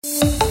Hey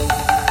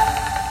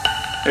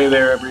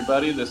there,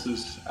 everybody. This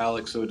is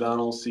Alex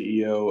O'Donnell,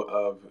 CEO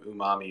of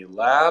Umami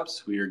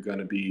Labs. We are going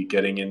to be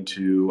getting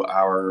into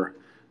our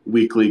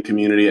weekly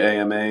community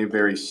AMA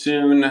very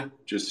soon.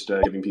 Just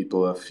giving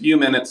people a few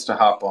minutes to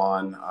hop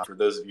on. For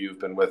those of you who've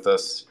been with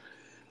us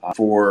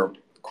for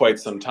quite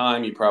some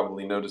time, you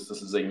probably noticed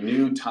this is a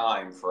new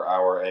time for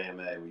our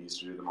AMA. We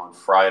used to do them on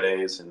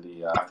Fridays in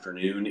the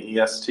afternoon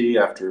EST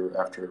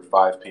after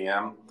 5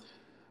 p.m.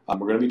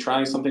 We're going to be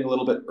trying something a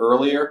little bit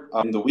earlier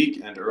in the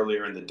week and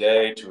earlier in the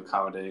day to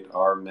accommodate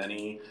our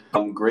many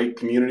great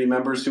community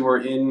members who are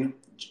in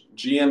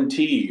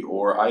GMT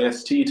or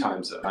IST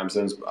time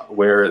zones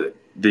where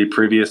the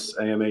previous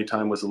AMA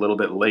time was a little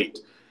bit late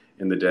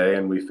in the day,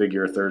 and we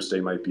figure Thursday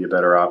might be a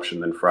better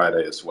option than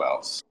Friday as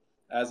well. So,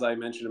 as I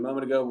mentioned a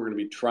moment ago, we're going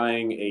to be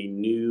trying a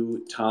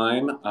new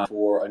time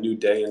for a new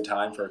day and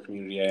time for our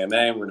community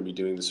AMA. We're going to be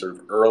doing the sort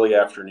of early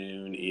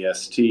afternoon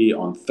EST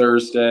on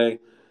Thursday.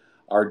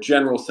 Our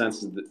general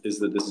sense is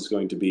that this is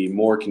going to be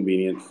more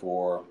convenient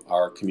for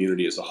our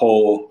community as a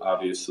whole.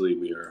 Obviously,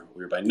 we are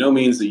by no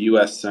means a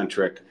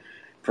U.S.-centric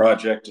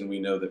project, and we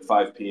know that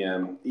 5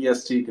 p.m.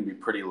 EST can be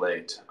pretty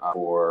late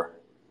for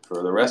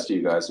the rest of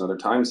you guys in other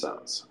time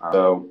zones.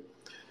 So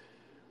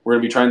we're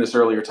going to be trying this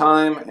earlier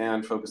time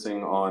and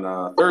focusing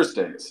on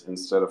Thursdays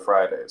instead of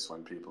Fridays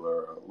when people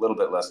are a little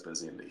bit less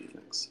busy in the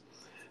evenings.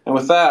 And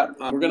with that,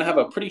 we're going to have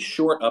a pretty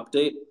short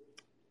update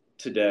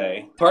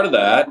today. Part of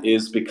that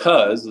is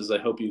because, as I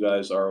hope you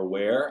guys are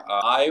aware,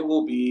 I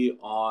will be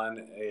on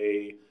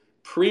a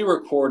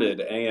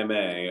pre-recorded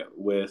AMA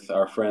with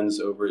our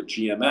friends over at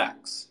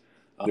GMX.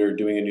 They're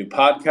doing a new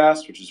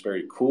podcast, which is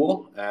very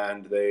cool,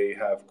 and they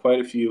have quite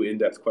a few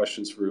in-depth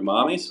questions for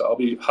Umami, so I'll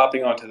be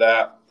hopping onto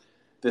that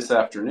this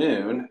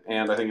afternoon,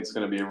 and I think it's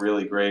going to be a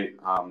really great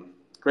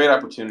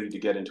opportunity to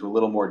get into a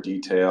little more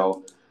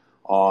detail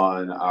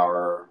on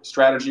our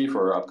strategy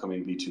for our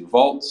upcoming V2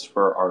 vaults,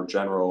 for our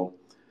general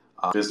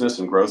business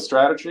and growth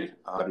strategy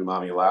at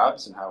Umami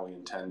Labs, and how we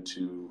intend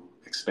to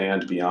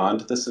expand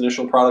beyond this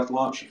initial product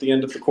launch at the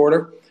end of the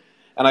quarter.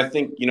 And I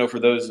think, for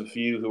those of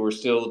you who are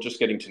still just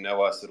getting to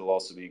know us, it'll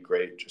also be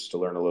great just to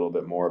learn a little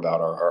bit more about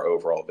our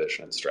overall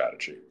vision and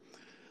strategy.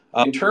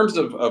 In terms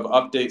of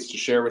updates to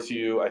share with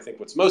you, I think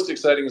what's most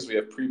exciting is we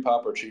have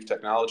PrePop, our Chief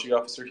Technology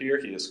Officer here.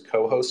 He is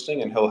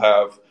co-hosting, and he'll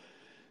have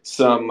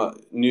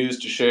some news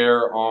to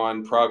share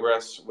on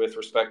progress with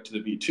respect to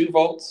the V2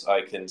 vaults.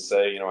 I can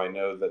say, I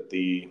know that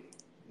the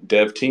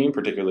dev team,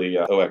 particularly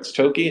OX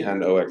Toki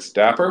and OX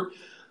Dapper,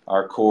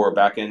 our core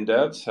backend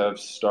devs, have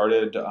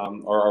started,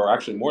 or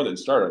actually more than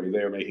started. I mean, they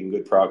are making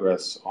good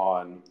progress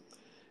on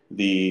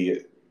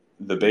the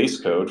base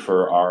code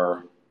for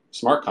our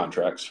smart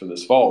contracts for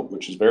this vault,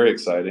 which is very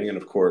exciting. And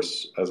of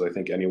course, as I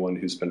think anyone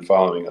who's been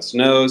following us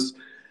knows,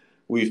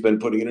 we've been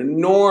putting an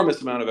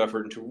enormous amount of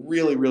effort into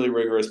really, really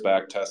rigorous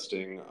back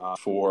testing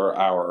for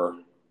our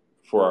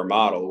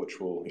model, which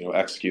will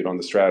execute on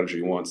the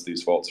strategy once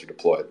these vaults are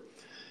deployed.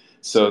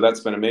 So that's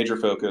been a major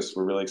focus.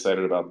 We're really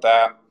excited about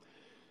that.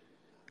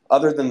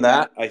 Other than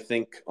that, I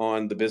think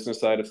on the business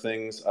side of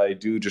things, I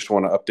do just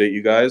want to update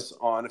you guys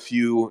on a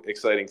few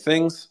exciting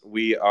things.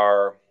 We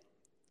are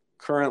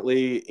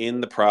currently in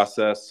the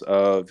process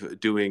of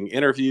doing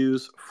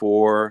interviews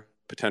for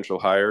potential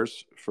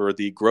hires for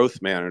the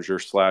growth manager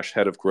 /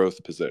 head of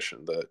growth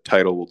position. The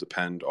title will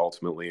depend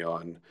ultimately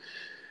on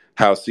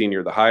how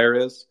senior the hire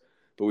is,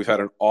 but we've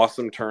had an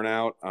awesome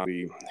turnout.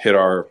 We hit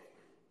our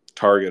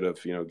target of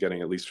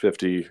getting at least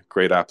 50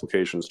 great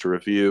applications to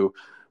review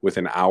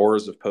within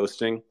hours of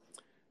posting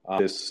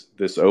this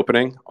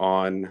opening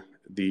on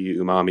the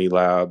Umami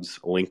Labs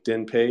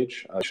LinkedIn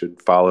page. You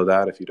should follow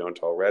that if you don't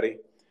already.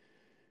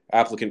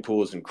 Applicant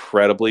pool is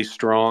incredibly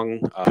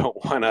strong. I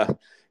don't want to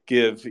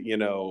give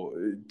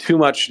too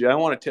much. I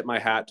don't want to tip my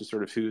hat to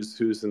sort of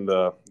who's in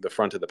the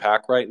front of the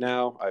pack right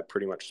now. I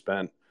pretty much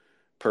spent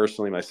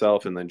personally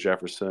myself and then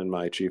Jefferson,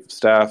 my chief of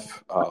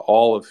staff,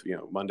 all of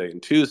Monday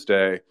and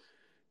Tuesday,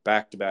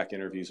 back-to-back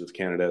interviews with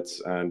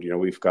candidates, and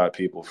we've got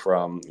people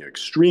from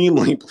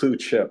extremely blue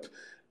chip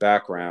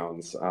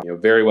backgrounds,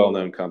 very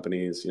well-known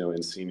companies,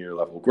 in senior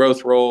level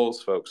growth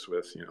roles, folks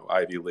with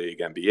Ivy League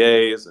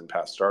MBAs and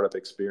past startup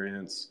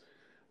experience,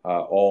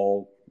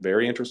 all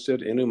very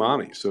interested in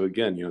Umami. So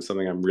again,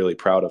 something I'm really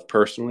proud of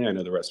personally. I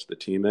know the rest of the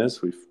team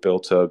is. We've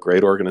built a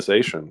great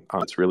organization.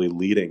 It's really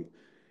leading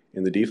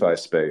in the DeFi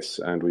space,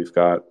 and we've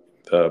got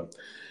the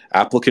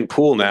applicant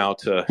pool now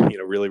to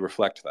really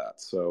reflect that.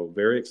 So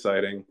very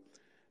exciting.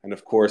 And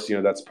of course,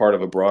 that's part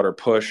of a broader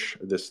push.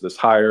 This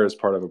hire is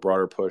part of a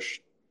broader push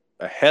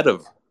ahead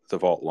of the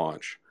vault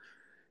launch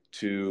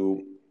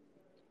to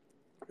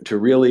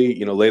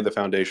really lay the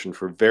foundation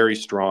for very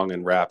strong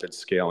and rapid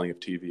scaling of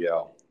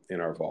TVL in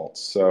our vaults.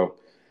 So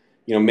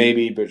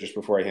but just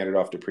before I hand it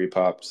off to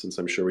PrePop, since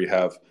I'm sure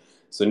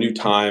it's a new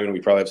time and we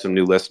probably have some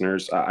new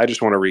listeners, I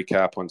just want to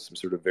recap on some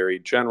sort of very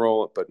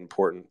general but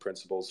important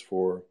principles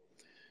for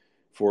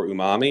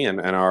Umami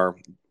and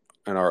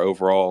our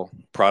overall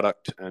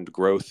product and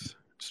growth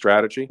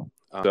strategy.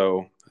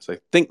 So as I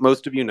think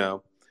most of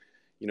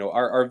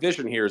our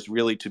vision here is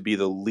really to be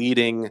the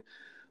leading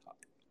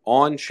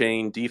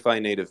on-chain DeFi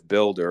native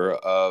builder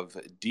of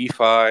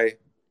DeFi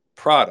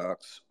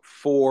products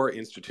for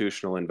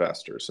institutional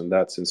investors. And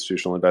that's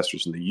institutional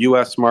investors in the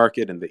US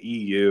market, in the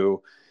EU,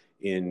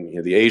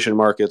 in the Asian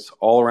markets,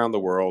 all around the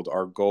world.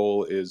 Our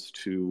goal is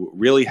to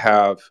really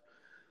have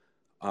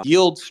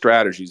yield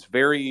strategies,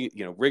 very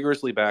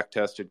rigorously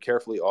back-tested,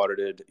 carefully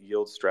audited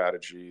yield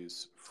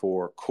strategies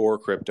for core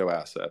crypto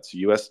assets,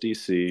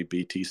 USDC,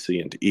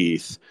 BTC, and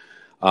ETH,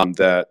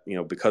 that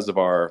because of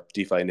our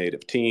DeFi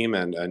native team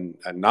and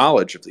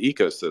knowledge of the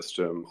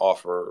ecosystem,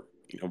 offer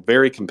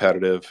very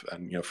competitive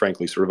and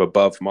frankly sort of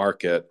above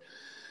market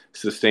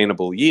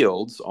sustainable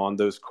yields on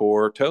those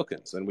core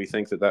tokens. And we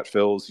think that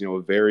fills a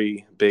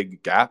very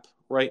big gap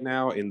right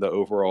now in the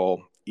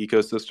overall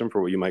ecosystem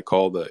for what you might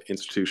call the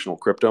institutional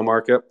crypto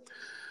market.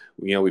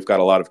 We've got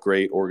a lot of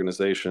great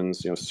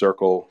organizations,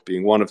 Circle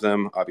being one of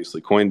them,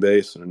 obviously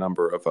Coinbase, and a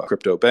number of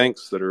crypto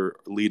banks that are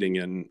leading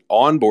in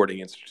onboarding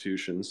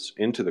institutions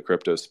into the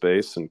crypto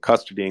space and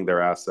custodying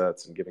their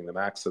assets and giving them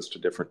access to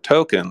different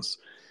tokens.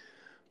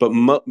 But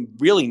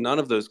really none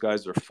of those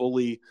guys are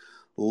fully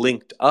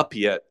linked up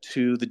yet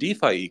to the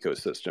DeFi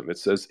ecosystem.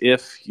 It's as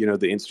if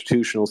the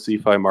institutional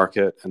CeFi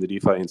market and the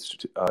DeFi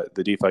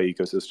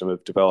ecosystem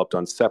have developed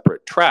on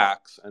separate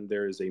tracks, and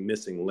there is a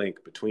missing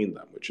link between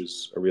them, which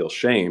is a real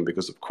shame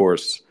because, of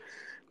course,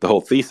 the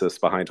whole thesis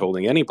behind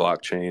holding any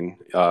blockchain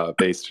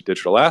based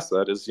digital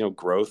asset is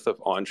growth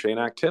of on-chain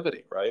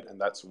activity, right?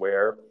 And that's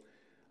where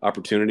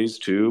opportunities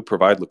to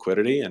provide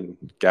liquidity and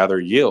gather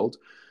yield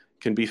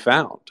can be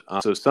found.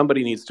 So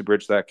somebody needs to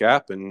bridge that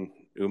gap, and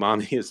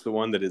Umami is the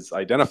one that has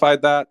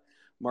identified that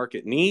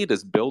market need,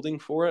 is building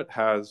for it,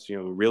 has a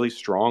really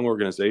strong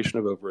organization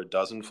of over a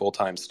dozen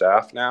full-time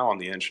staff now on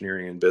the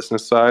engineering and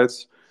business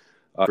sides,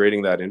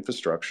 creating that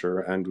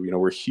infrastructure, and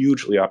we're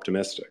hugely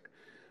optimistic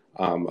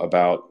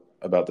about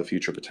the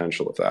future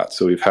potential of that.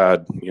 So we've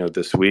had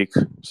this week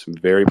some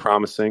very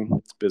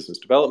promising business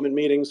development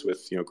meetings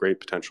with great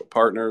potential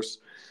partners.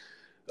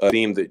 A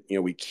theme that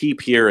we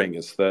keep hearing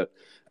is that,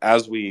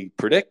 as we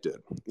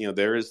predicted,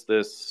 there is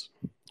this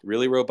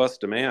really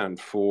robust demand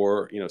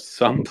for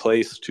some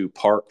place to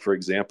park, for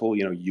example,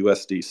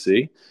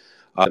 USDC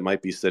that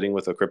might be sitting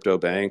with a crypto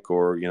bank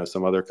or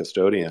some other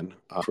custodian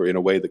for in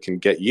a way that can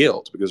get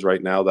yield, because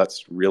right now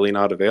that's really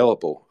not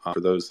available for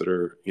those that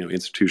are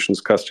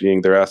institutions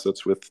custodying their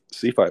assets with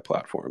CeFi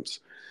platforms.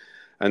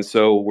 And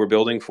so we're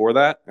building for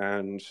that.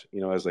 And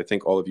as I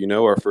think all of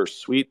our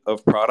first suite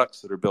of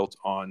products that are built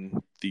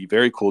on the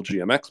very cool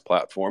GMX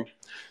platform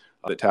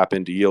that tap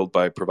into yield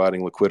by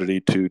providing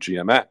liquidity to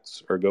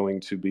GMX are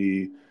going to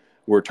be,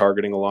 we're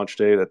targeting a launch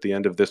date at the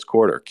end of this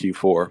quarter,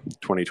 Q4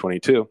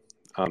 2022.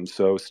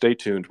 So stay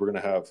tuned. We're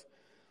going to have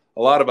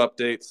a lot of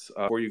updates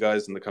for you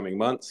guys in the coming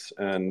months.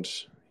 And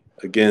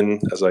again,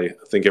 as I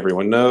think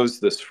everyone knows,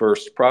 this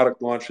first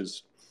product launch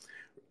is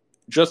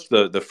just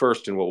the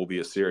first in what will be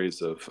a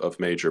series of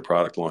major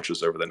product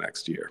launches over the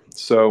next year.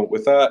 So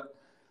with that,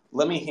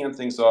 let me hand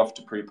things off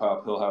to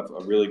PrePop. He'll have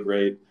a really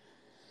great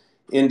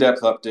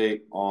in-depth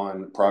update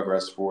on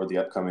progress for the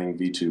upcoming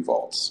V2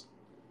 vaults.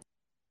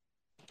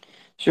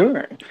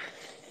 Sure.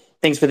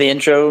 Thanks for the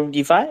intro,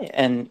 DeFi,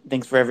 and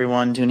thanks for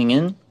everyone tuning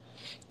in.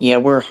 Yeah,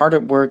 we're hard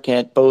at work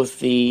at both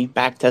the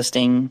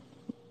backtesting,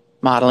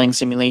 modeling,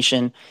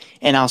 simulation,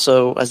 and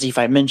also, as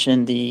DeFi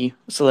mentioned, the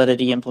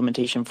Solidity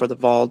implementation for the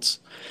vaults.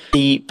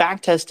 The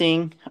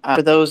backtesting,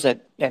 for those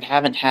that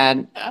haven't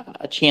had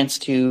a chance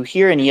to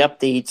hear any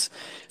updates,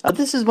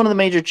 this is one of the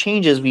major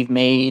changes we've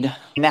made,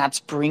 and that's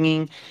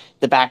bringing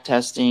the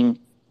backtesting,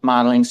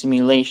 modeling,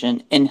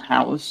 simulation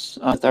in-house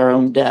with our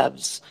own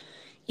devs.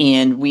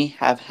 And we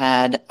have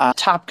had a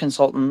top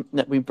consultant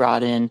that we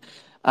brought in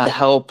to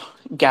help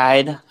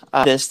guide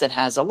this, that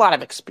has a lot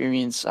of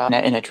experience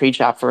in a trade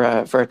shop for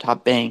a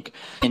top bank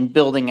in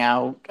building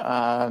out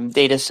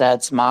data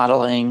sets,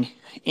 modeling,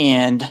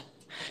 and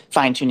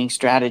fine-tuning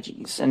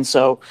strategies. And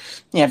so,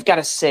 I've got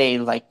to say,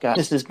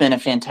 this has been a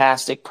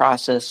fantastic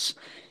process,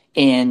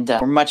 and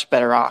we're much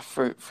better off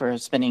for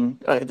spending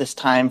this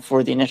time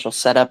for the initial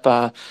setup,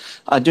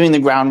 doing the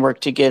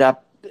groundwork to get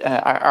up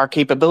our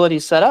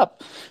capabilities set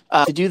up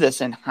to do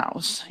this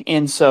in-house.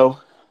 And so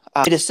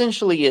it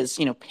essentially is,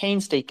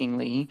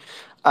 painstakingly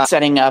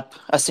setting up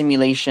a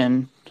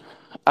simulation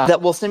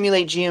that will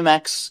simulate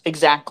GMX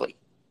exactly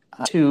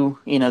to,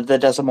 the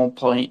decimal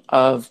point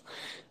of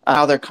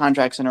how their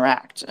contracts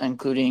interact,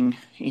 including,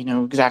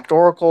 exact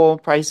oracle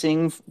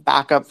pricing,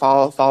 backup,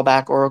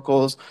 fallback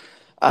oracles,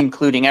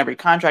 including every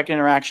contract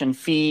interaction,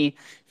 fee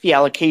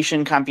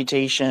allocation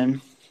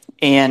computation,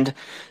 and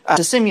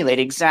to simulate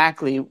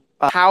exactly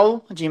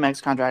how GMX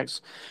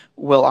contracts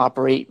will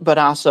operate, but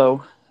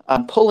also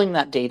pulling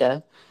that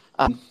data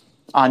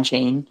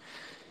on-chain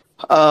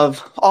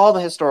of all the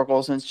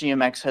historicals since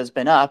GMX has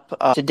been up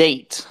to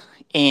date,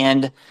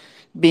 and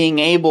being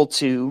able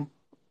to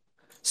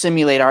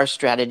simulate our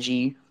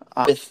strategy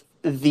with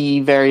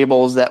the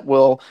variables that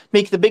will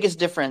make the biggest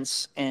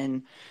difference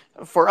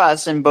for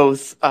us in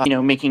both,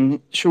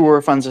 making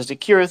sure funds are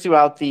secure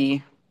throughout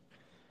the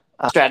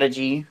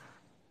strategy,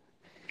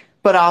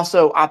 but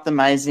also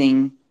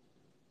optimizing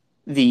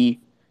the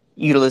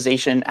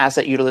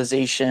asset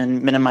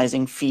utilization,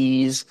 minimizing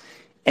fees,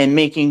 and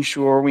making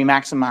sure we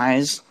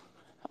maximize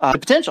the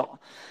potential.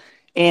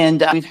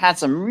 And we've had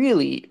some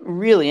really,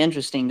 really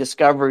interesting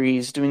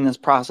discoveries doing this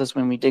process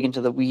when we dig into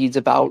the weeds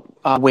about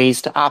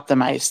ways to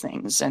optimize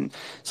things. And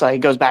so it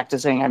goes back to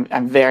saying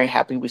I'm very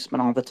happy we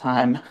spent all the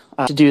time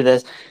to do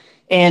this.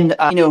 And,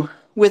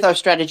 with our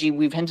strategy,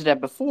 we've hinted at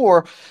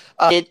before,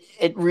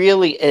 it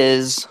really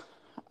is,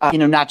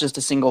 not just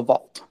a single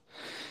vault.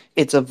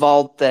 It's a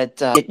vault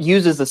that it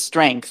uses the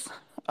strength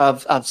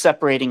of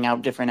separating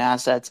out different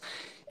assets.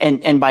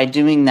 And by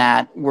doing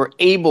that, we're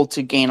able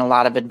to gain a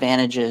lot of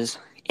advantages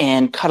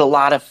and cut a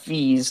lot of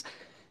fees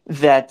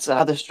that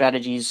other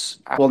strategies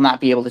will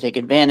not be able to take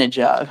advantage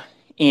of.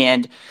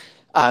 And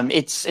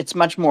it's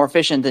much more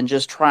efficient than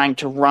just trying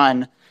to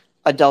run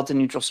a delta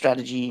neutral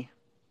strategy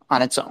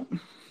on its own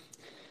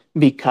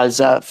because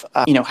of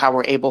how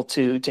we're able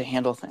to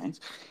handle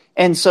things.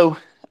 And so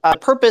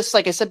purpose,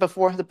 like I said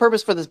before, the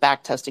purpose for this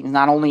back testing is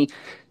not only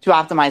to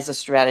optimize the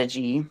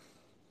strategy,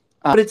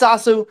 but it's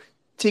also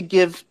to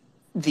give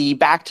the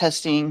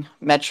backtesting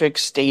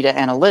metrics, data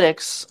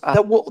analytics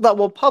that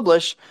we'll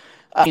publish,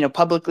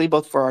 publicly,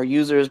 both for our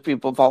users,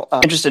 people,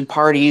 interested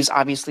parties.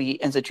 Obviously,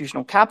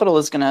 institutional capital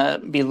is going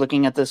to be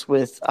looking at this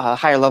with a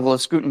higher level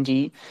of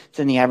scrutiny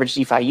than the average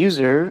DeFi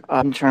user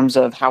in terms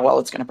of how well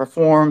it's going to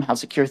perform, how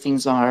secure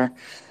things are.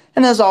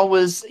 And as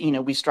always,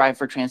 we strive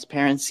for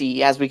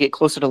transparency. As we get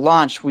closer to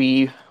launch,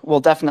 we will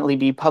definitely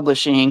be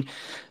publishing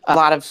a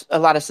lot of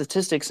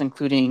statistics,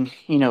 including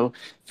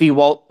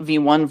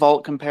V1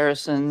 vault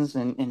comparisons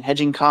and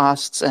hedging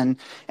costs and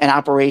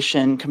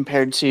operation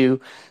compared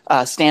to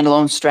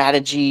standalone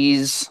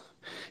strategies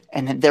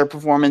and their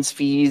performance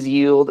fees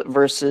yield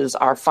versus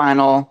our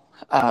final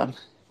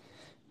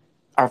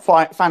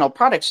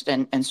product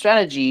and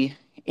strategy.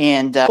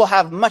 And we'll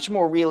have much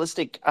more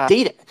realistic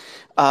data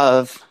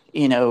of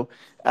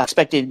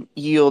expected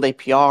yield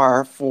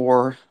APR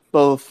for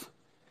both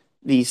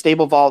the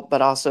stable vault,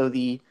 but also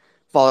the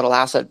volatile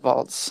asset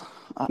vaults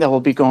that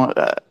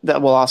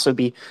will also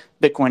be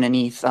Bitcoin and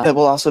ETH that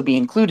will also be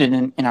included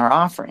in our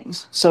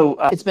offerings. So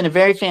it's been a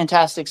very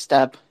fantastic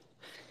step,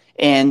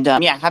 and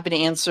happy to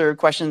answer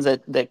questions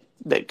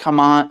that come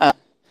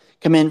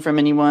in from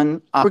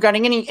anyone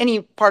regarding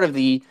any part of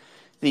the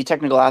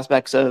technical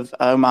aspects of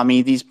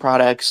Umami, these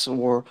products,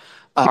 or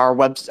our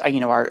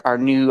website, our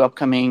new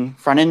upcoming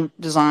front end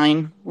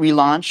design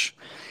relaunch.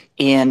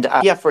 And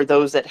for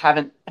those that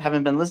haven't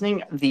been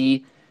listening,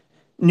 the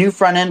new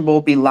front end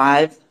will be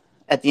live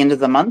at the end of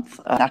the month,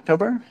 in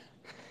October.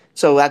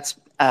 So that's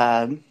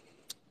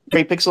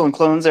Great Pixel and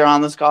Clones are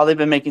on this call. They've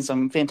been making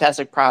some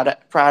fantastic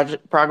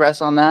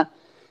progress on that,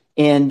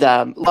 and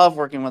love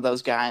working with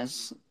those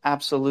guys.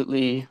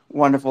 Absolutely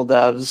wonderful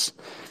devs,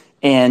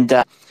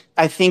 and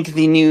I think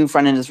the new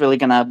front end is really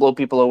going to blow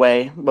people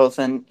away, both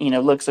in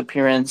looks,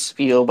 appearance,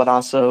 feel, but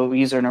also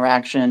user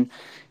interaction.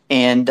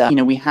 And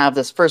we have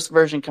this first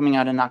version coming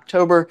out in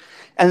October,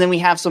 and then we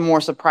have some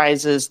more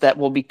surprises that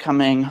will be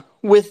coming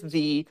with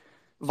the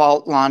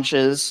Vault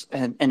launches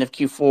and end of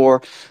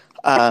Q4.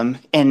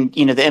 And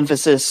the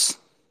emphasis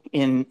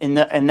in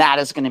that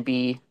is going to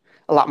be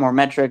a lot more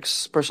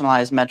metrics,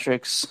 personalized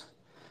metrics,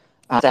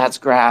 stats,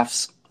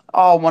 graphs,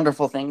 all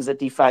wonderful things that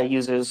DeFi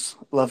users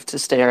love to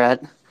stare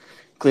at,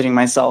 including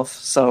myself.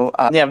 So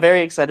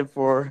very excited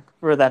for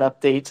that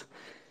update.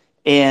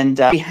 And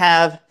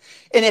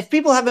and if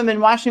people haven't been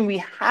watching,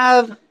 we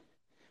have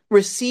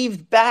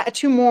received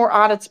two more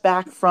audits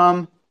back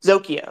from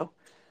Zokyo.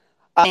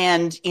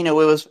 And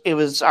it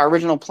was our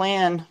original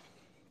plan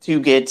to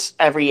get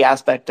every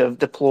aspect of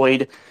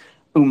deployed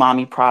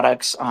Umami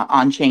products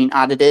on-chain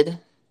audited.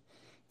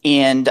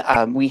 And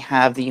we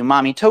have the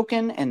Umami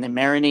token and the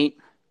Marinate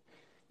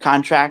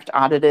contract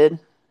audited.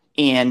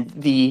 And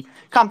the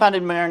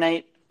compounded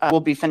Marinate will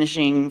be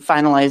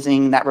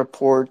finalizing that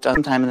report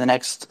sometime in the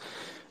next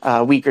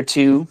week or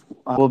two.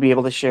 We'll be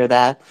able to share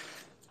that.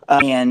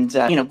 And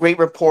great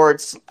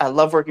reports. I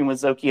love working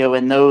with Zokyo,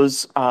 and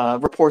those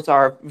reports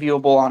are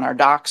viewable on our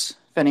docs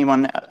if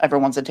anyone ever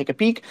wants to take a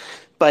peek.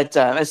 But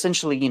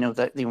essentially, the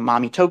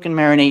Umami token,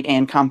 Marinate,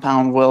 and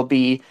compound will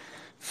be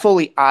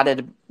fully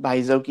audited by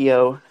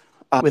Zokyo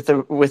with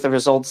the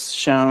results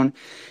shown,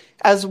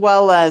 as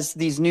well as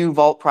these new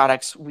Vault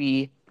products.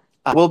 We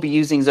will be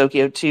using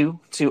Zokyo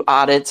to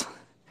audit,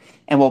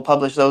 and we'll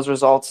publish those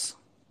results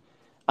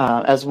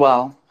as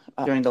well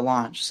during the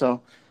launch.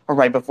 Or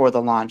right before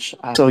the launch.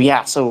 So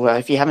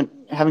if you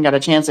haven't got a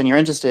chance and you're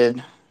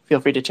interested, feel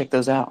free to check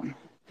those out.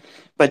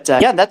 But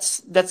that's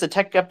the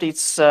tech updates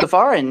so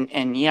far,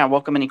 and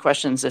welcome any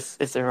questions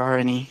if there are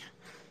any.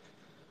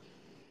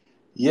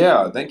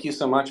 Yeah, thank you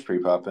so much,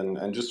 PrePop.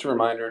 And just a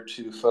reminder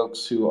to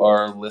folks who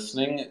are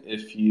listening,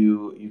 if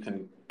you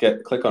can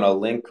click on a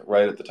link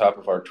right at the top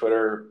of our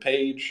Twitter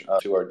page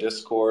to our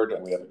Discord,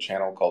 and we have a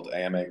channel called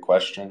AMA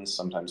Questions.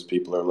 Sometimes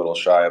people are a little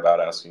shy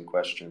about asking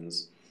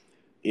questions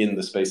in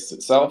the space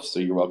itself, so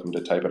you're welcome to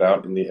type it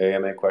out in the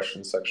AMA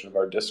questions section of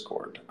our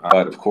Discord.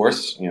 But of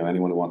course,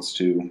 anyone who wants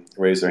to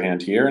raise their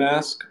hand here and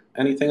ask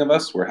anything of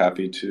us, we're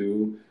happy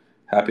to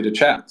Happy to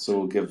chat. So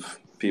we'll give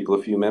people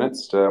a few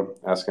minutes to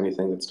ask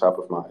anything that's top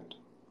of mind.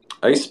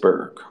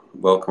 Iceberg,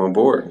 welcome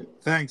aboard.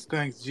 Thanks,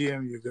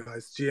 GM, you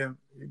guys. GM,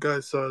 you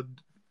guys are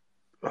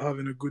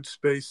having a good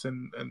space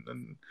and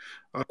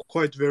are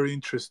quite very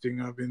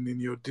interesting. I've been in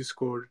your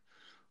Discord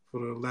for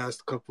the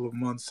last couple of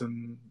months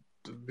and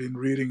been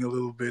reading a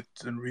little bit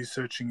and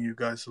researching you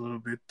guys a little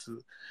bit,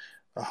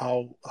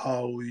 how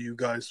you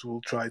guys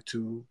will try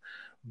to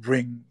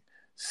bring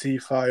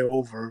CFI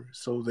over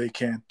so they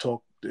can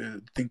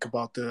think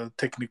about the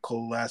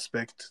technical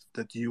aspect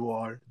that you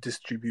are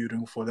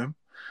distributing for them,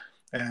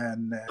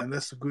 and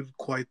that's a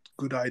quite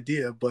good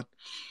idea. But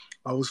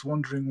I was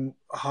wondering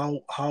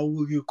how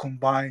will you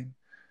combine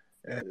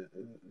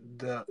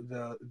the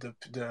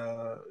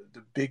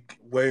big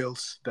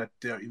whales that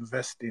they're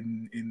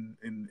investing in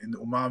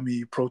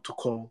Umami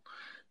protocol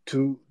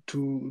to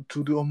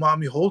the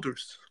Umami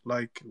holders?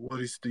 Like,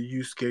 what is the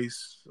use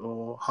case,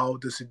 or how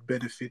does it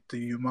benefit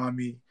the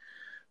Umami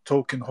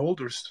token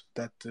holders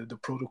that the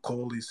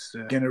protocol is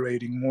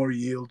generating more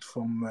yield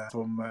from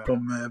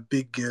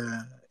big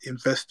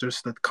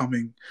investors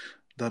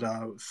that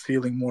are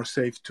feeling more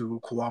safe to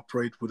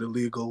cooperate with a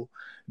legal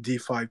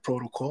DeFi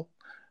protocol?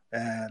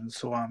 And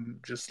so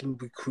I'm just a little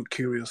bit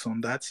curious on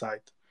that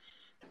side.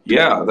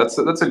 Yeah, that's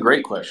a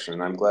great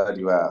question. I'm glad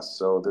you asked.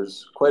 So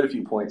there's quite a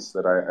few points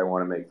that I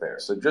want to make there.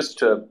 So just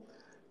to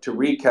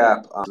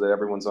recap, so that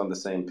everyone's on the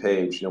same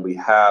page, we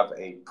have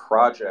a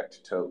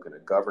project token, a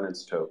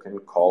governance token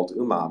called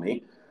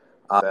Umami,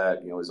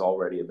 that is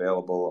already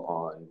available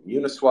on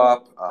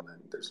Uniswap,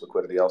 and there's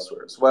liquidity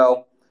elsewhere as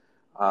well.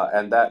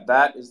 And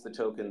that is the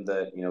token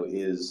that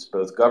is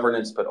both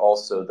governance, but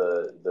also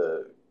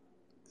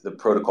the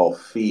protocol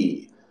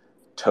fee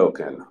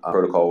token,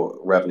 protocol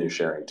revenue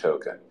sharing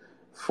token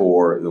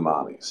for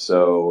Umami.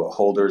 So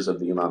holders of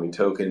the Umami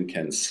token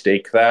can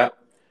stake that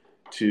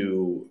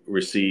to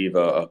receive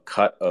a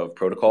cut of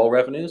protocol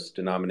revenues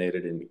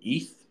denominated in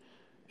ETH.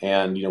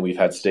 And we've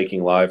had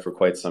staking live for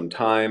quite some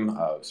time,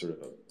 sort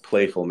of a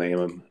playful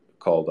name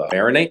called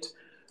Marinate,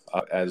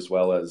 as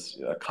well as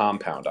a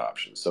compound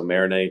option. So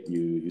Marinate,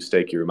 you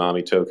stake your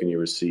Umami token, you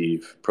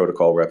receive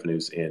protocol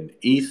revenues in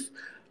ETH.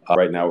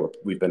 Right now,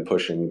 we've been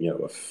pushing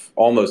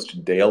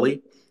almost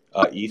daily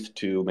ETH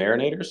to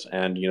marinators,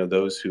 and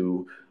those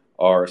who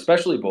are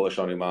especially bullish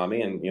on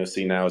Umami and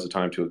see now as a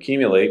time to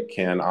accumulate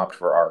can opt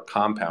for our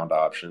compound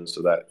option,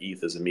 so that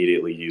ETH is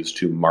immediately used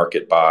to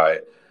market buy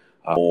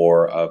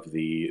more of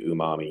the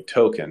Umami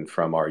token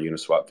from our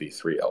Uniswap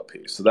V3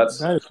 LP. So that's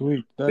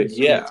sweet.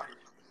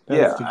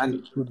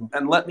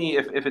 And let me,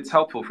 if it's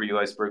helpful for you,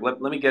 Iceberg,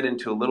 let me get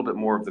into a little bit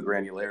more of the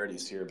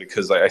granularities here,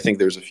 because I think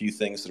there's a few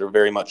things that are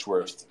very much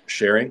worth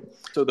sharing.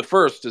 So the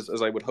first is,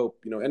 as I would hope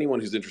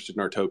anyone who's interested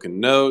in our token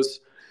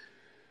knows,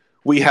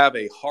 we have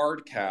a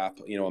hard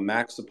cap, a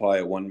max supply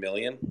of 1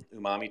 million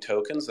Umami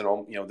tokens,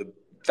 and the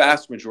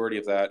vast majority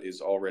of that is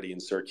already in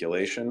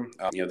circulation.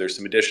 There's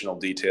some additional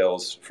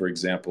details. For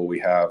example, we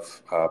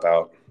have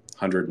about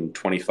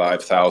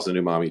 125,000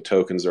 Umami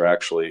tokens are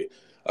actually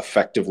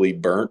effectively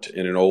burnt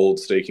in an old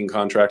staking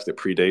contract that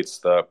predates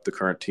the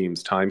current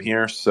team's time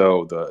here.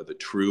 So the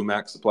true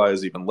max supply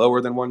is even lower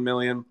than 1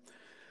 million.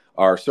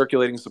 Our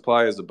circulating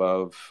supply is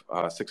above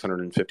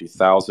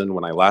 650,000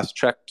 when I last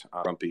checked.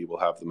 Rumpy will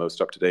have the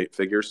most up-to-date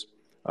figures,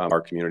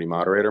 our community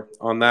moderator,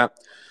 on that.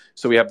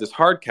 So we have this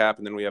hard cap,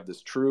 and then we have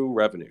this true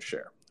revenue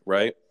share,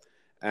 right?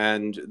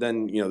 And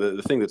then,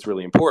 the thing that's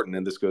really important,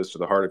 and this goes to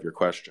the heart of your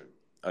question,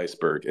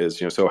 Iceberg,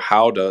 is, so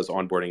how does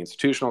onboarding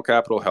institutional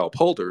capital help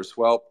holders?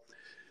 Well,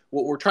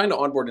 what we're trying to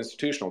onboard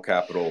institutional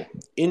capital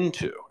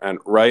into, and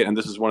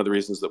this is one of the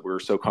reasons that we're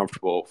so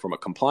comfortable from a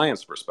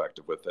compliance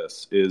perspective with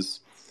this,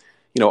 is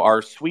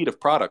our suite of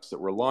products that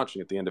we're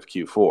launching at the end of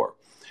Q4.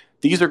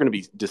 These are going to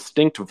be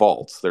distinct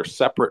vaults. They're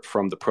separate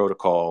from the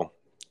protocol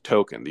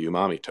token, the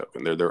Umami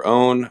token. They're their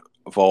own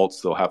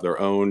vaults. They'll have their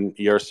own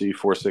ERC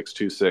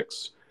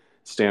 4626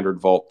 standard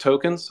vault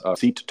tokens,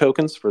 seat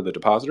tokens for the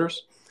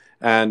depositors.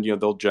 And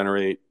they'll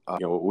generate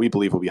what we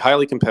believe will be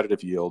highly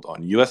competitive yield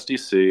on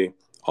USDC,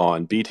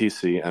 on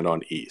BTC, and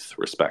on ETH,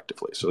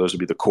 respectively. So those would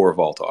be the core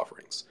vault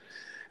offerings.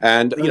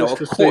 And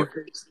of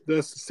course,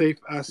 that's safe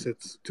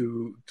assets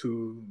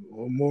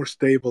or more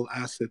stable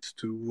assets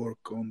to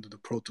work on the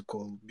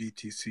protocol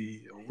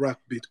BTC, or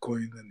wrap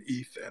Bitcoin and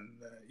ETH and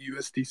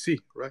USDC,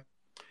 right?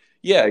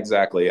 Yeah,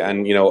 exactly.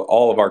 And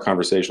all of our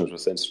conversations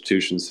with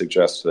institutions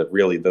suggest that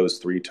really those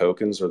three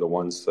tokens are the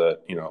ones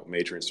that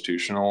major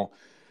institutional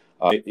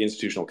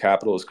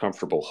capital is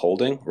comfortable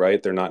holding,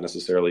 right? They're not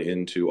necessarily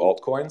into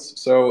altcoins.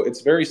 So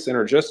it's very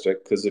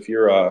synergistic, because if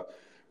you're a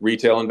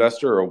retail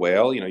investor or a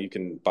whale, you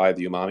can buy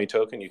the Umami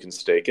token, you can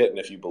stake it, and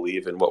if you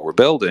believe in what we're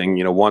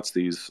building, once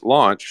these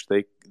launch,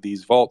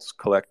 these vaults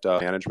collect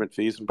management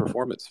fees and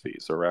performance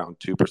fees, around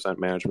 2%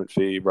 management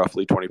fee,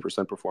 roughly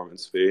 20%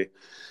 performance fee,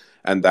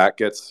 and that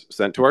gets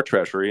sent to our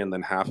treasury, and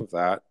then half of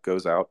that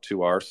goes out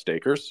to our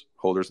stakers,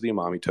 holders of the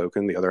Umami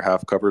token. The other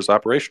half covers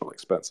operational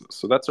expenses.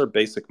 So that's our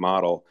basic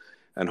model,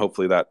 and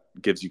hopefully that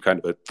gives you kind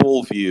of a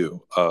full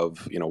view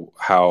of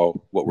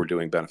how what we're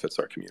doing benefits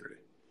our community.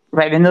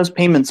 Right, and those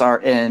payments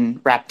are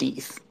in wrapped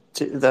ETH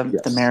to the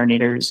Yes.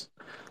 marinators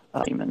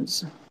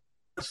payments.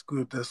 That's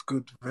good. That's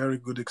good. Very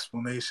good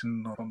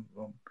explanation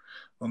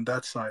on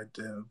that side.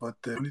 But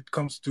when it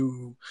comes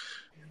to,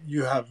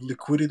 you have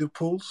liquidity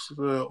pools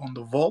on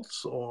the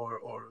vaults or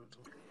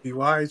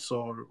device,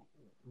 or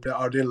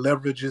are there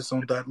leverages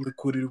on that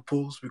liquidity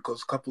pools?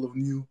 Because a couple of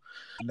new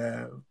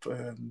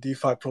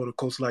DeFi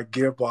protocols like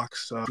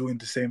Gearbox are doing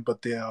the same,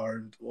 but they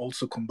are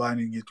also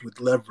combining it with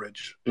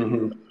leverage.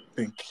 Mm-hmm. I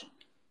think.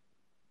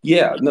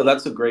 Yeah, no,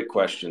 that's a great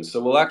question. So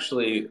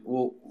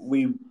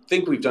we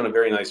think we've done a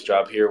very nice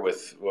job here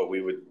with what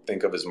we would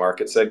think of as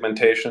market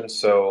segmentation.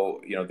 So,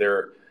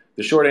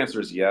 the short answer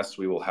is yes,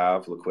 we will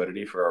have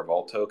liquidity for our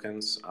vault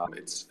tokens.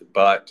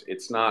 But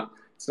it's not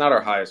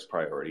our highest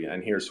priority,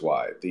 and here's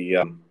why.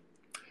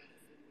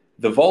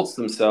 The vaults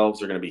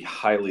themselves are going to be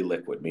highly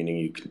liquid,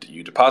 meaning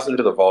you deposit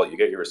into the vault, you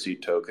get your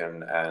receipt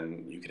token,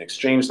 and you can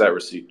exchange that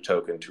receipt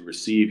token to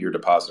receive your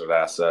deposited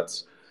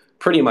assets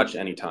pretty much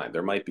any time.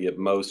 There might be at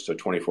most a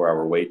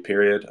 24-hour wait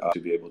period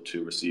to be able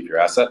to receive your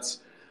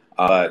assets.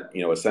 But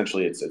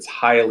essentially, it's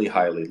highly,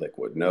 highly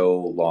liquid, no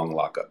long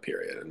lockup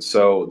period, and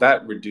so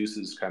that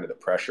reduces kind of the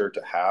pressure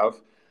to have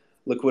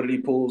liquidity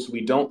pools.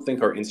 We don't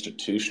think our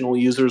institutional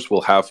users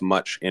will have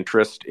much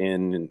interest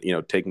in,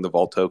 taking the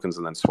vault tokens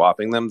and then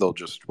swapping them. They'll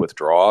just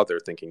withdraw. They're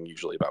thinking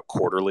usually about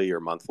quarterly or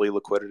monthly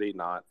liquidity,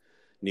 not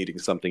needing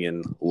something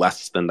in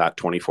less than that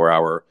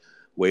 24-hour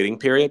waiting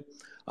period.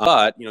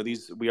 But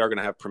we are going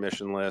to have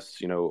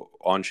permissionless,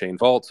 on-chain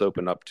vaults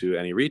open up to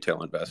any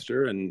retail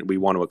investor, and we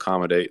want to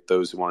accommodate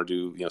those who want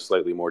to do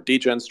slightly more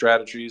degen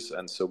strategies,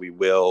 and so we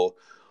will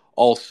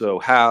also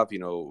have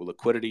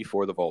liquidity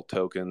for the vault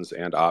tokens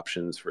and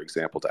options, for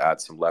example, to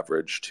add some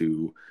leverage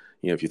to,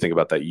 if you think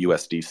about that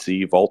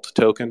USDC vault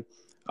token,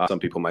 some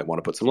people might want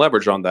to put some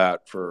leverage on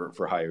that for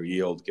higher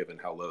yield given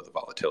how low the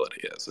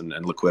volatility is,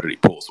 and liquidity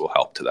pools will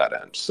help to that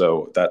end.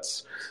 So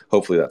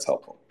hopefully that's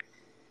helpful.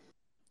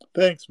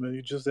 Thanks, man.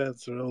 You just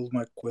answered all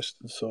my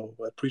questions, so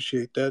I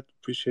appreciate that.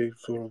 Appreciate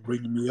for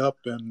bringing me up,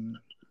 and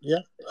yeah,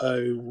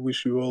 I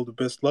wish you all the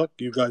best luck.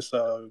 You guys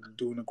are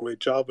doing a great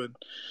job, and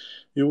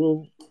you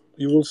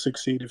will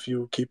succeed if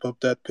you keep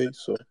up that pace.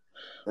 So,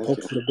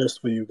 hope for the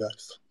best for you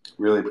guys.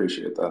 Really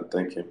appreciate that.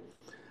 Thank you.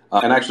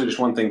 And actually, just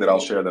one thing that I'll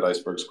share that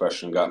Iceberg's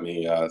question got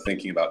me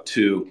thinking about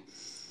too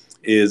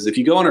is if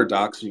you go on our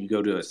docs and you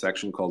go to a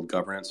section called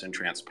governance and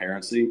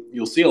transparency,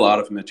 you'll see a lot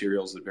of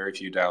materials that very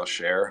few DAOs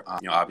share.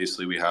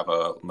 Obviously we have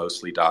a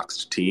mostly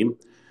doxed team,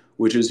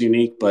 which is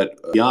unique, but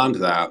beyond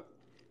that,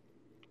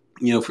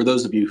 for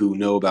those of you who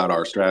know about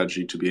our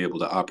strategy to be able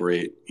to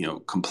operate,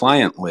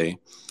 compliantly,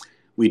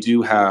 we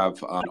do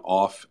have an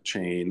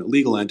off-chain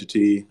legal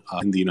entity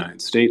in the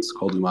United States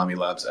called Umami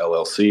Labs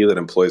LLC that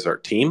employs our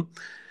team.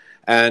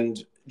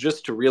 And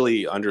just to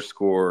really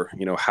underscore,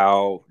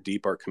 how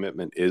deep our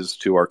commitment is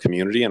to our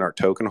community and our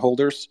token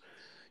holders,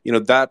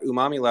 that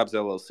Umami Labs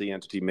LLC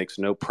entity makes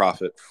no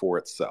profit for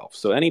itself.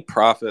 So any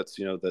profits,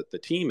 that the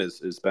team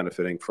is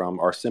benefiting from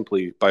are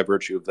simply by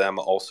virtue of them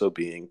also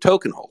being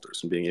token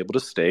holders and being able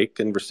to stake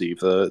and receive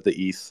the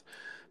ETH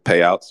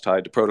payouts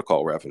tied to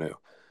protocol revenue.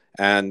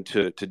 And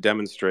to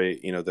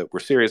demonstrate, that we're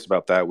serious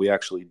about that, we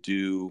actually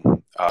do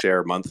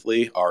share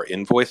monthly our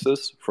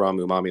invoices from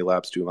Umami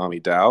Labs to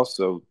Umami DAO.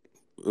 So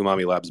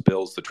Umami Labs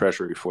bills the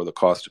treasury for the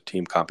cost of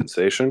team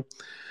compensation,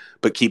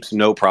 but keeps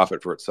no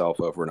profit for itself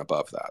over and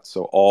above that.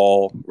 So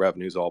all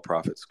revenues, all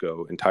profits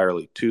go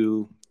entirely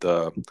to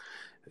the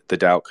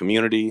DAO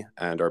community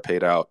and are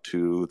paid out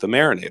to the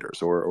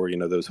marinators or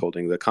those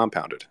holding the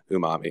compounded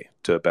Umami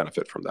to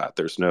benefit from that.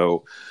 There's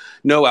no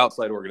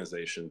outside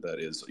organization that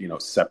is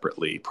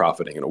separately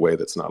profiting in a way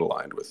that's not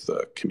aligned with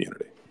the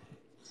community.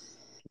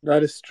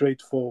 That is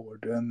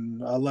straightforward,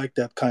 and I like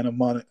that kind of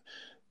money,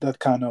 that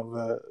kind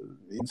of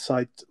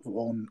insight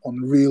on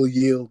real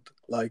yield,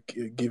 like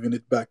giving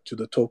it back to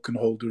the token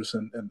holders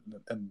and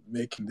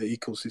making the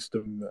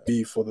ecosystem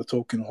be for the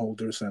token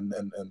holders and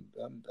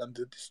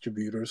the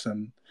distributors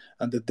and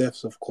the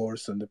devs, of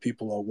course, and the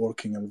people are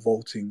working and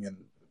voting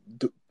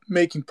and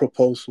making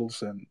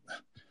proposals and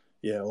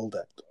all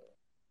that.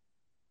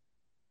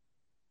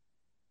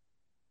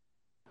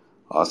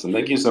 Awesome.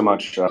 Thank you so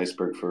much,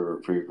 Iceberg,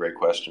 for your great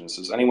questions.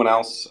 Does anyone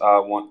else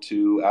want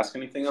to ask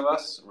anything of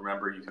us?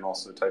 Remember, you can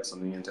also type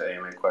something into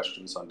AMA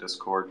questions on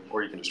Discord,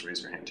 or you can just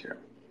raise your hand here.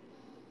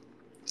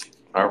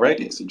 All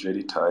right, I see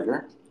JD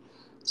Tiger.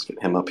 Let's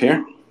get him up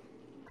here.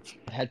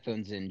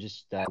 Headphones in,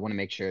 just want to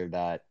make sure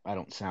that I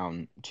don't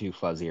sound too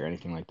fuzzy or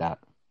anything like that.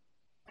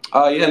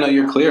 Yeah, no,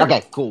 you're clear.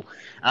 Okay, cool.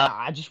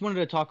 I just wanted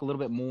to talk a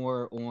little bit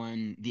more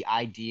on the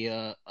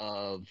idea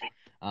of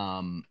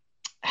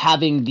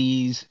having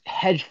these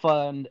hedge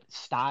fund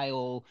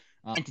style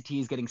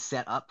entities getting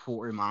set up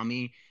for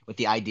Umami with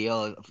the idea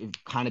of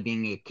kind of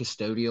being a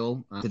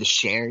custodial to the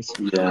shares.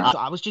 Yeah. So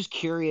I was just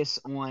curious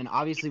on,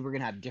 obviously we're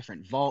going to have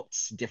different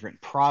vaults, different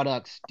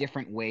products,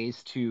 different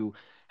ways to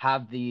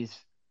have these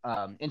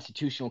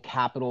institutional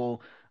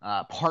capital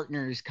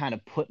partners kind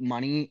of put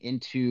money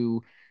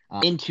into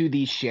into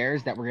these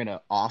shares that we're going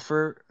to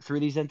offer through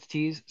these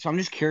entities. So I'm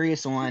just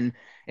curious on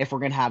if we're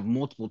going to have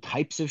multiple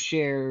types of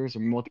shares or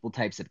multiple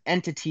types of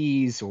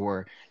entities,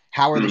 or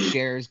how are the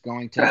shares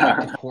going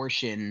to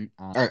portion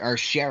or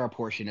share a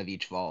portion of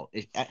each vault?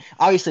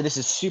 Obviously, this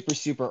is super,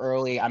 super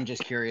early. I'm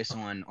just curious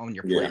on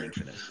your planning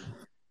for this.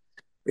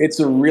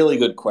 It's a really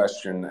good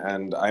question,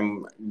 and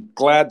I'm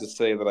glad to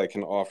say that I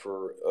can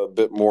offer a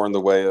bit more in the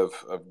way of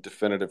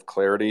definitive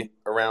clarity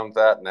around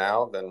that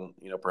now than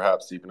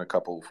perhaps even a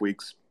couple of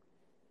weeks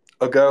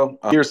ago.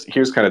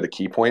 Here's kind of the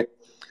key point.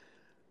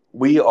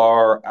 We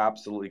are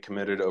absolutely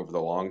committed over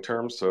the long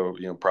term, so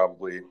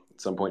probably at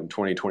some point in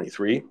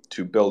 2023,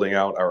 to building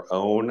out our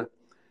own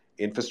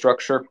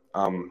infrastructure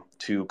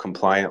to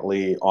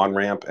compliantly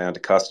on-ramp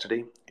and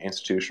custody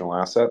institutional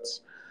assets.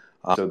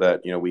 So that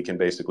we can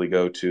basically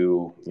go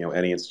to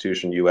any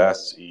institution,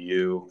 U.S.,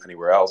 EU,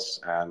 anywhere else,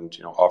 and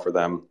offer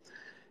them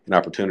an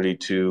opportunity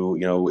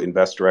to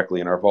invest directly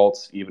in our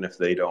vaults, even if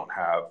they don't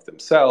have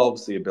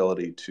themselves the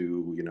ability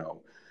to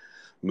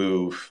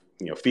move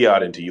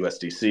fiat into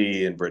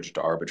USDC and bridge to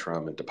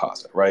Arbitrum and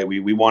deposit. Right?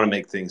 We want to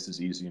make things as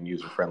easy and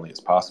user friendly as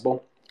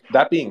possible.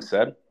 That being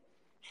said,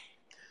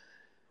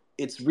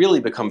 it's really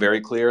become very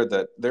clear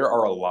that there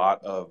are a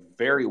lot of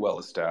very well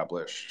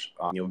established,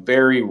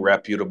 very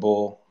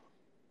reputable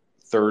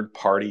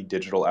third-party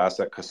digital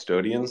asset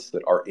custodians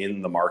that are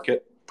in the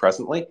market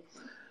presently.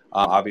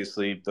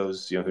 Obviously,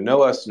 those who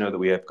know us know that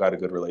we have got a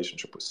good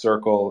relationship with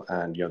Circle,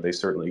 and they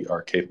certainly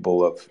are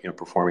capable of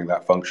performing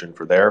that function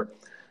for their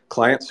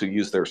clients who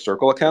use their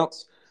Circle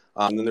accounts.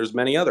 And then there's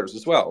many others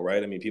as well,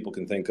 right? I mean, people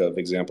can think of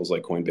examples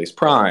like Coinbase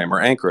Prime or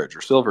Anchorage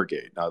or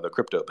Silvergate, the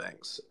crypto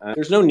banks. And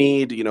there's no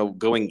need,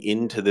 going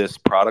into this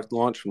product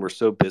launch when we're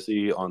so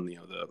busy on the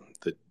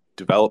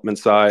development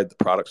side, the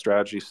product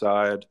strategy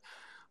side,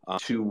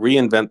 to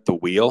reinvent the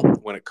wheel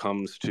when it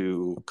comes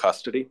to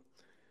custody.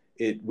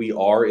 We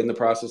are in the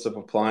process of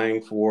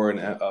applying for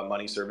a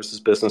money services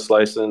business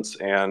license,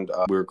 and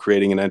we're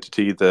creating an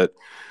entity that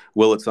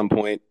will at some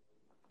point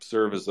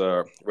serve as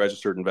a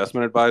registered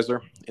investment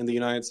advisor in the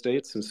United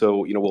States. And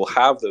so, we'll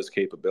have those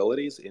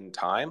capabilities in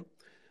time.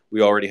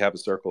 We already have a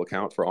Circle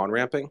account for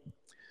on-ramping.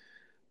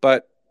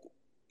 But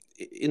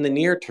in the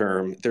near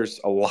term, there's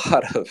a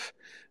lot of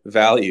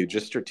value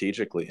just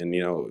strategically and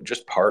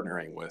just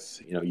partnering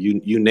with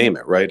you name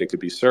it, right? It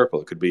could be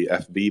Circle, it could be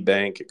FV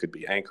Bank, it could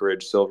be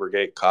Anchorage,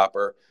 Silvergate,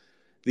 Copper.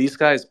 These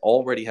guys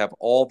already have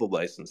all the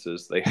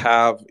licenses. They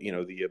have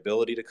the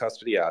ability to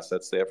custody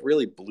assets. They have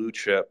really blue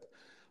chip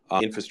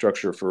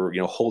infrastructure for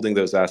holding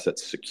those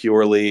assets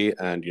securely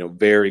and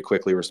very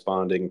quickly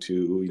responding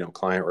to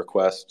client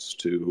requests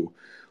to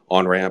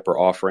on ramp or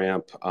off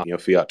ramp,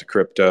 fiat to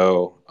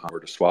crypto, or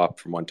to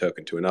swap from one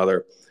token to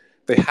another.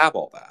 They have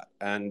all that.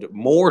 And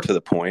more to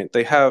the point,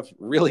 they have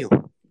really,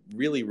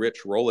 really rich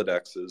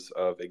Rolodexes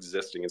of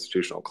existing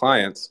institutional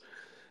clients,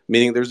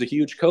 meaning there's a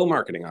huge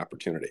co-marketing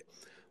opportunity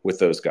with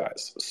those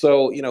guys.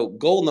 So,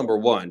 goal number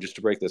one, just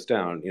to break this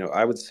down,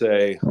 I would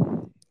say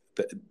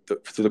that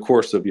through the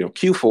course of,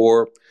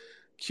 Q4,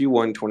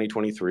 Q1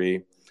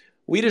 2023,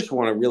 we just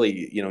want to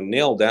really,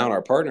 nail down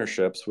our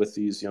partnerships with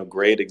these,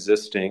 great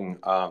existing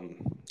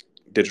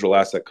digital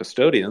asset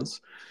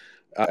custodians,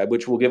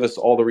 which will give us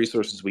all the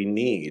resources we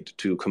need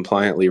to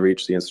compliantly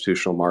reach the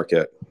institutional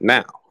market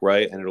now,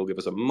 right? And it'll give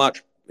us a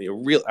much,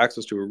 real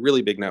access to a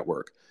really big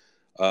network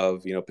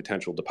of,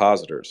 potential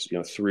depositors,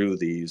 through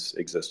these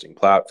existing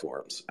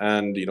platforms.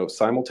 And,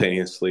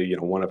 simultaneously,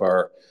 one of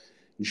our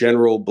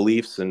general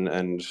beliefs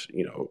and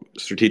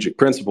strategic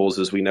principles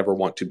is we never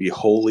want to be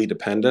wholly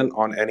dependent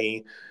on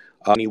any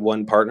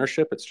one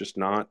partnership. It's just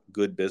not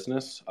good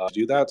business to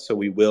do that. So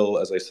we will,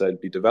 as I said,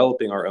 be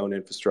developing our own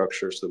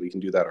infrastructure so that we can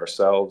do that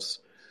ourselves,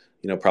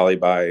 probably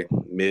by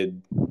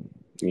mid,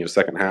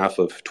 second half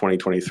of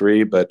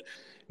 2023. But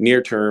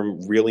near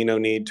term, really no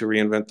need to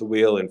reinvent the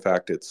wheel. In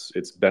fact, it's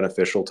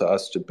beneficial to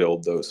us to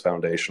build those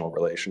foundational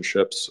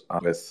relationships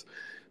with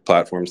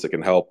platforms that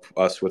can help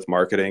us with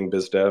marketing,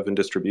 biz dev, and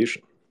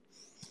distribution.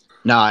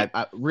 No,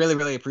 I really,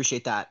 really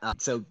appreciate that.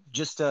 So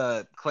just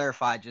to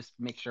clarify, just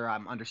make sure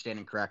I'm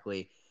understanding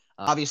correctly.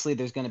 Obviously,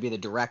 there's going to be the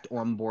direct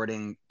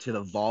onboarding to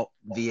the vault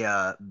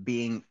via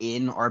being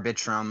in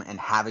Arbitrum and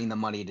having the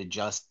money to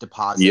just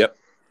deposit. Yep.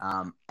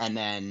 And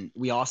then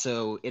we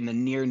also, in the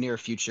near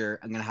future,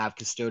 I'm going to have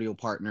custodial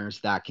partners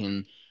that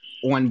can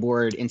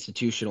onboard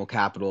institutional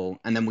capital.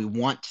 And then we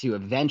want to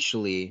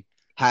eventually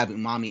have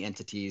Umami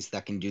entities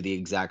that can do the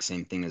exact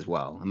same thing as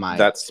well.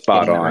 That's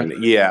spot on. Right?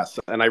 Yes.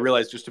 And I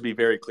realize, just to be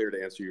very clear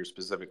to answer your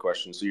specific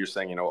question, so you're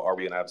saying, are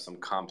we going to have some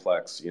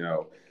complex,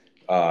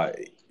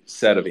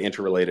 set of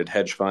interrelated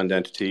hedge fund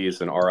entities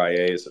and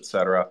RIAs, et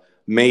cetera?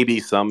 Maybe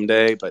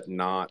someday, but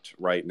not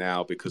right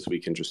now, because we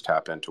can just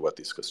tap into what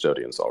these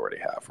custodians already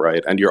have,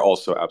 right? And you're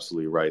also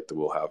absolutely right that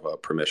we'll have a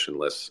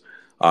permissionless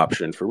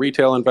option for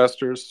retail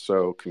investors,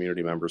 so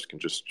community members can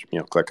just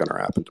click on our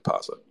app and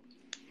deposit.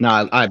 No,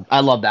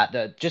 I love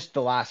that. Just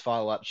the last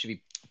follow-up should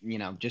be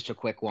just a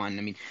quick one.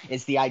 I mean,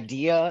 is the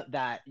idea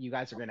that you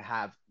guys are going to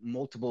have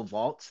multiple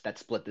vaults that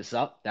split this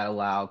up, that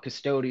allow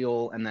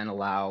custodial and then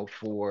allow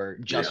for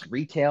just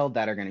retail,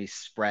 that are going to be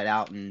spread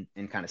out and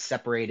kind of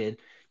separated,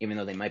 even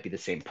though they might be the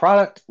same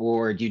product?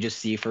 Or do you just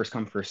see first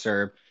come, first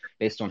serve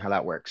based on how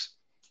that works?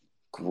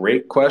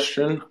 Great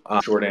question.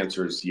 Short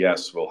answer is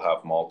yes, we'll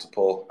have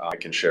multiple. I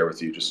can share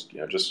with you just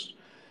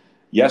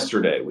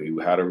yesterday, we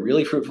had a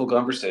really fruitful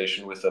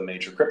conversation with a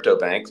major crypto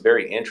bank,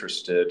 very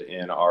interested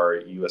in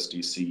our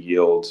USDC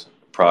yield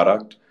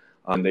product.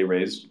 They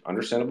raised,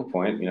 understandable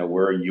point,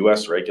 we're a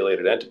U.S.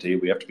 regulated entity.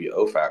 We have to be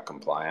OFAC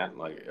compliant.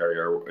 Like,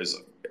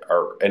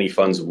 are any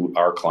funds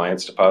our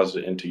clients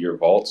deposit into your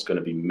vaults going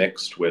to be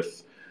mixed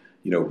with,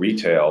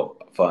 retail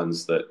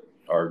funds that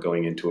are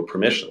going into a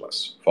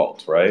permissionless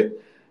vault, right?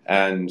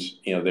 And,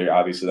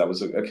 obviously that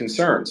was a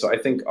concern. So I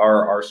think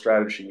our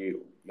strategy,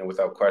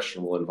 without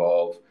question, will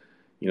involve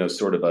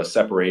sort of a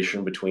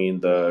separation between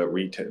the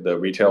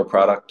retail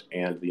product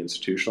and the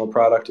institutional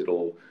product.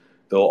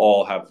 They'll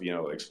all have,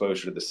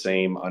 exposure to the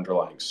same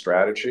underlying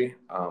strategy.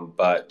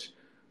 But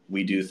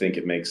we do think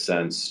it makes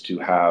sense to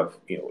have,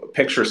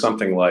 picture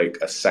something like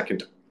a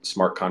second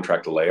smart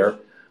contract layer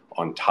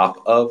on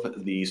top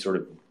of the sort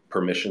of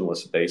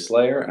permissionless base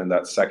layer. And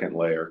that second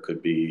layer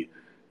could be,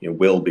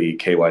 will be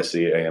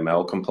KYC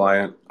AML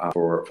compliant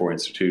for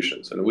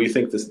institutions. And we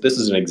think this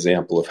is an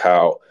example of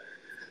how,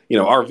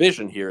 our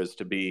vision here is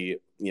to be,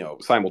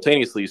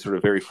 simultaneously sort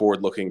of very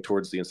forward-looking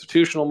towards the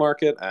institutional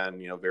market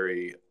and,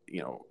 very,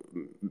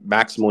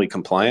 maximally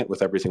compliant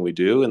with everything we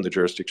do in the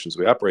jurisdictions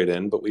we operate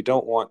in. But we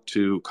don't want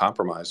to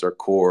compromise our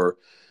core,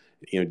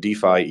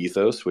 DeFi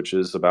ethos, which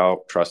is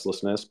about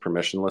trustlessness,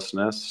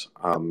 permissionlessness,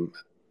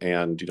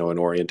 and, an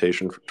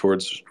orientation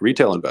towards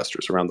retail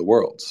investors around the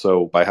world.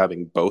 So by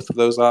having both of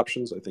those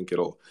options, I think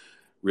it'll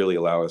really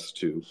allow us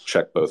to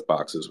check both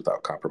boxes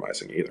without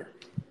compromising either.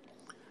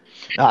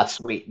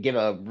 Sweet. Give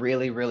a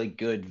really, really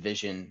good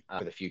vision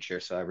for the future.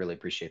 So I really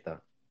appreciate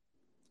that.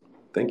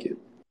 Thank you.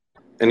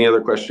 Any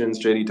other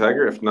questions, JD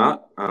Tiger? If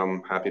not,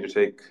 I'm happy to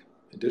take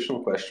additional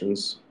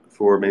questions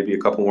for maybe a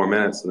couple more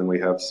minutes, and then we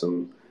have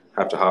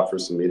to hop for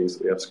some meetings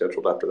that we have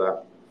scheduled after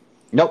that.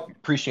 Nope.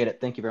 Appreciate it.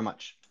 Thank you very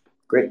much.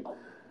 Great.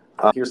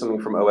 Here's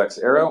something from OX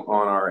Arrow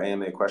on our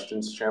AMA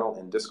questions channel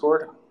in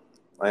Discord.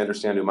 I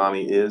understand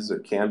Umami is or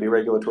can be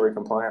regulatory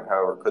compliant.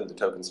 However, couldn't the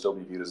token still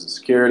be viewed as a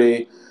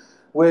security,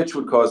 which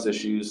would cause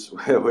issues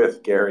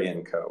with Gary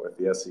and Co., with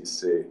the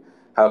SEC?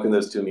 How can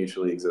those two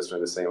mutually exist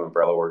under the same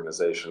umbrella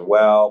organization?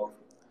 Well,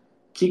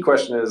 key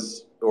question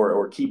is,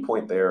 or key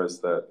point there is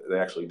that they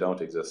actually don't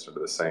exist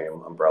under the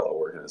same umbrella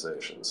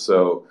organization.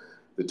 So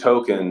the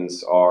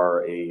tokens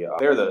are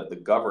they're the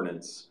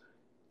governance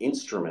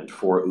instrument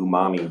for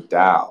Umami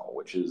DAO,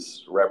 which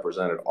is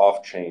represented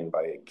off-chain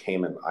by a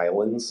Cayman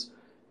Islands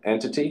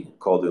entity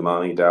called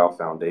Umami DAO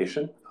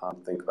Foundation.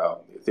 Think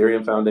about the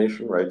Ethereum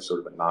Foundation, right?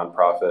 Sort of a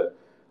nonprofit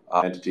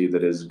entity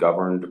that is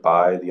governed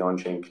by the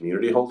on-chain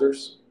community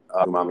holders,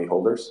 Umami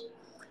holders.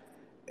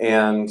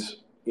 And,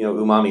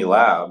 Umami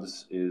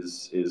Labs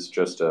is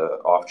just a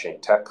off-chain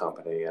tech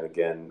company. And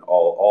again,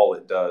 all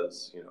it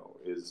does,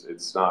 is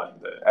it's not,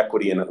 the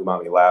equity in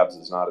Umami Labs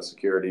is not a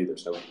security.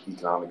 There's no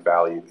economic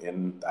value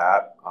in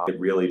that. It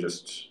really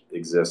just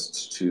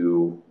exists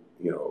to,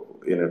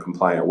 in a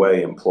compliant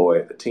way,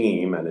 employ the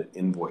team, and it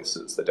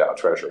invoices the DAO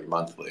Treasury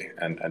monthly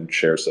and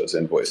shares those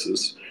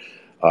invoices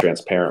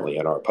transparently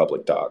in our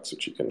public docs,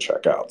 which you can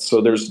check out.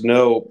 So there's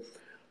no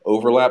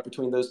overlap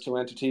between those two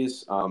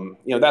entities.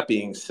 That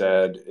being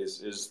said,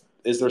 is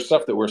there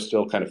stuff that we're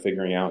still kind of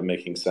figuring out and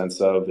making sense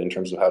of in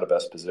terms of how to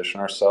best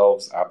position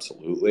ourselves?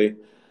 Absolutely.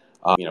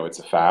 It's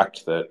a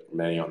fact that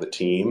many on the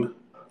team,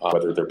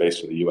 whether they're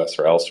based in the U.S.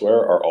 or elsewhere,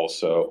 are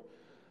also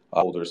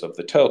holders of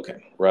the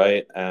token,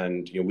 right?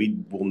 And we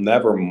will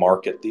never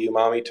market the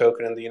Umami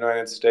token in the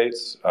United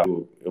States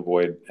to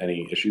avoid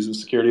any issues with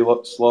security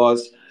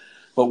laws.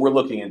 But we're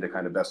looking into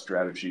kind of best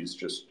strategies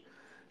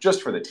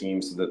just for the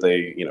team so that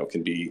they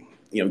can be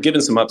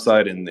given some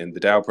upside in the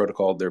DAO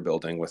protocol they're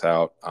building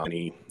without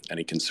any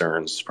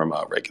concerns from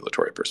a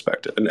regulatory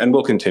perspective. And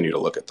we'll continue to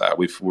look at that.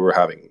 We're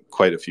having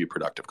quite a few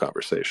productive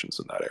conversations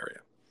in that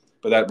area,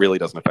 but that really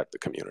doesn't affect the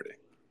community.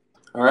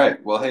 All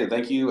right. Well, hey,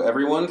 thank you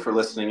everyone for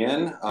listening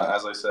in.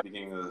 As I said at the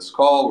beginning of this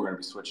call, we're going to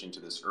be switching to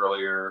this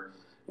earlier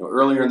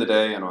in the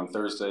day and on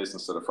Thursdays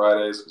instead of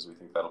Fridays, because we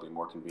think that'll be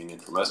more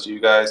convenient for most of you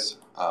guys.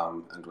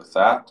 And with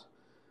that,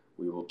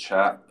 we will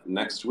chat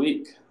next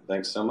week.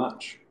 Thanks so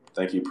much.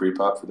 Thank you,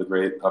 PrePop, for the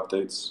great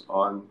updates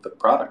on the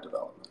product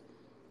development.